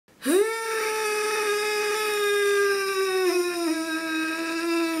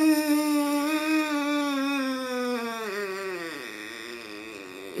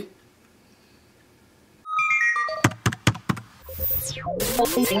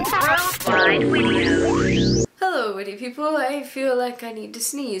Worldwide Wideos. Hello, witty people. I feel like I need to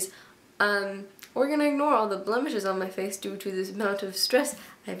sneeze. We're gonna ignore all the blemishes on my face due to this amount of stress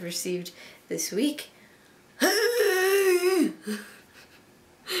I've received this week.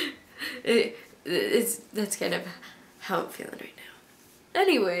 That's kind of how I'm feeling right now.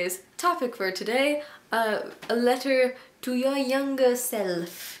 Anyways, topic for today, a letter to your younger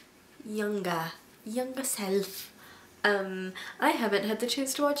self. Younger self. I haven't had the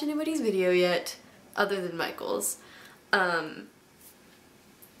chance to watch anybody's video yet, other than Michael's. Let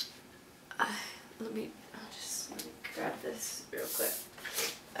me grab this real quick.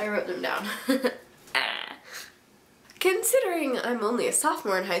 I wrote them down. Considering I'm only a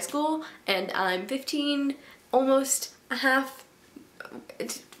sophomore in high school and I'm 15, almost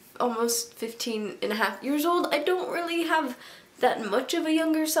 15 and a half years old, I don't really have that much of a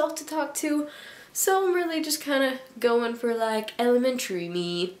younger self to talk to. So I'm really just kind of going for like elementary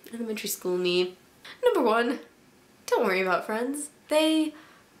school me. Number one, don't worry about friends. They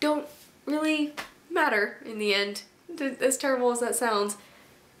don't really matter in the end. As terrible as that sounds.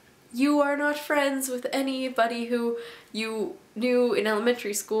 You are not friends with anybody who you knew in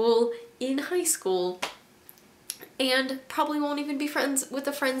elementary school, in high school, and probably won't even be friends with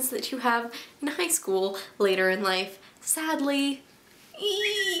the friends that you have in high school later in life. Sadly.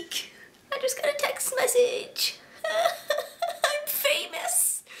 Eek! I just got a text message. I'm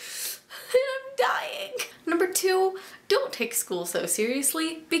famous. And I'm dying. Number two, don't take school so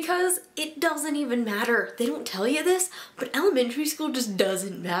seriously because it doesn't even matter. They don't tell you this, but elementary school just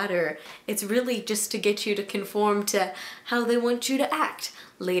doesn't matter. It's really just to get you to conform to how they want you to act.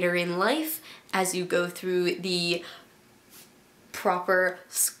 Later in life, as you go through the proper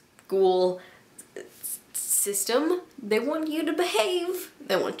school system, they want you to behave,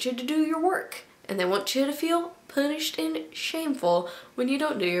 they want you to do your work, and they want you to feel punished and shameful when you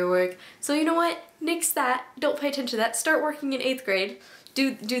don't do your work. So you know what? Nix that. Don't pay attention to that. Start working in 8th grade.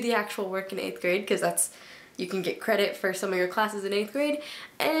 Do the actual work in 8th grade, because that's, you can get credit for some of your classes in 8th grade,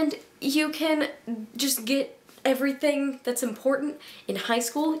 and you can just get everything that's important in high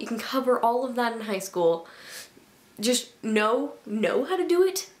school. You can cover all of that in high school. Just know how to do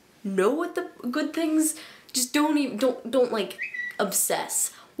it. Know what the good things. Just don't like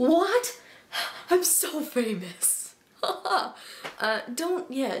obsess. What? I'm so famous.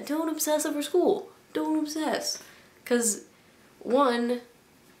 Don't obsess over school. Don't obsess. 'Cause one,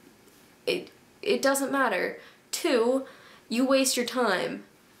 it doesn't matter. Two, you waste your time.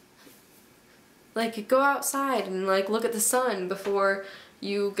 Like, go outside and like look at the sun before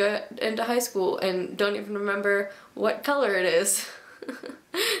you get into high school and don't even remember what color it is.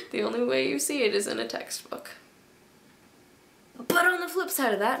 The only way you see it is in a textbook. But on the flip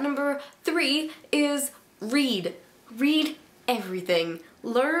side of that, number three is read. Read everything.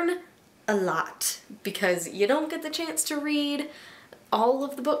 Learn a lot, because you don't get the chance to read all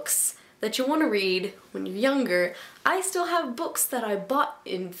of the books that you want to read when you're younger. I still have books that I bought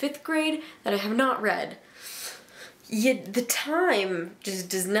in 5th grade that I have not read. The time just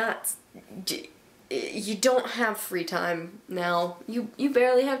does not... You don't have free time now. You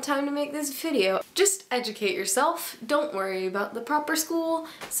barely have time to make this video. Just educate yourself. Don't worry about the proper school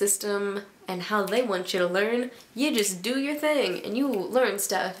system and how they want you to learn. You just do your thing and you learn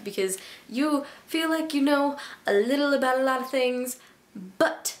stuff because you feel like you know a little about a lot of things,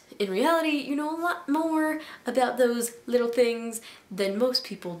 but in reality you know a lot more about those little things than most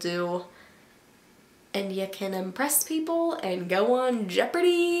people do. And you can impress people and go on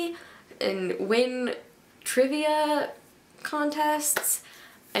Jeopardy! And win trivia contests,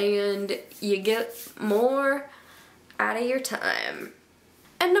 and you get more out of your time.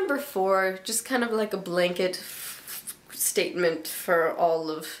 And number four, just kind of like a blanket statement for all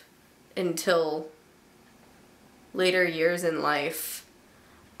of until later years in life.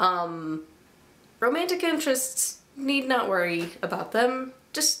 Romantic interests, need not worry about them.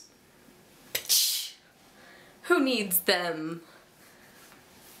 Just, who needs them?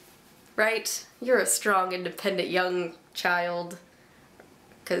 Right? You're a strong, independent young child.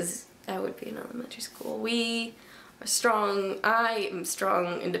 Because I would be in elementary school. We are strong. I am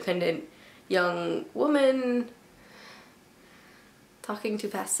strong, independent young woman. Talking to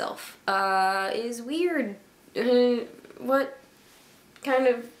past self. Is weird. What kind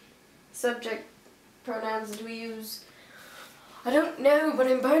of subject pronouns do we use? I don't know, but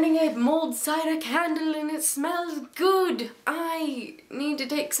I'm burning a mulled cider candle and it smells good. I need to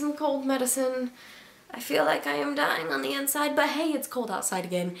take some cold medicine. I feel like I am dying on the inside, but hey, it's cold outside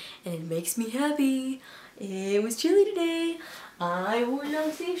again and it makes me happy. It was chilly today. I wore a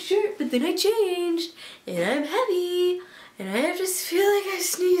long sleeve shirt, but then I changed and I'm happy and I just feel like I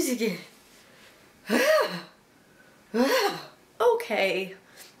again. Okay,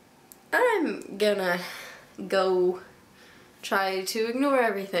 I'm gonna go try to ignore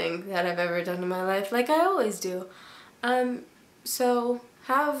everything that I've ever done in my life like I always do. So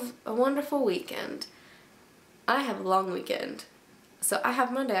have a wonderful weekend. I have a long weekend, so I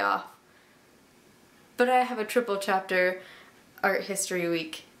have Monday off. But I have a triple chapter art history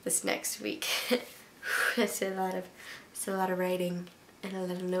week this next week. It's a lot of writing and a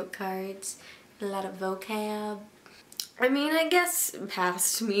lot of note cards and a lot of vocab. I mean, I guess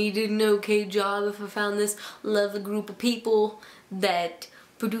past me did an okay job if I found this lovely group of people that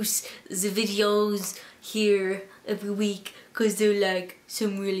produce the videos here every week, because they're like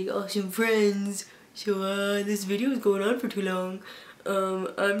some really awesome friends. So this video is going on for too long.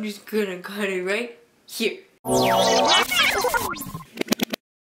 I'm just gonna cut it right here.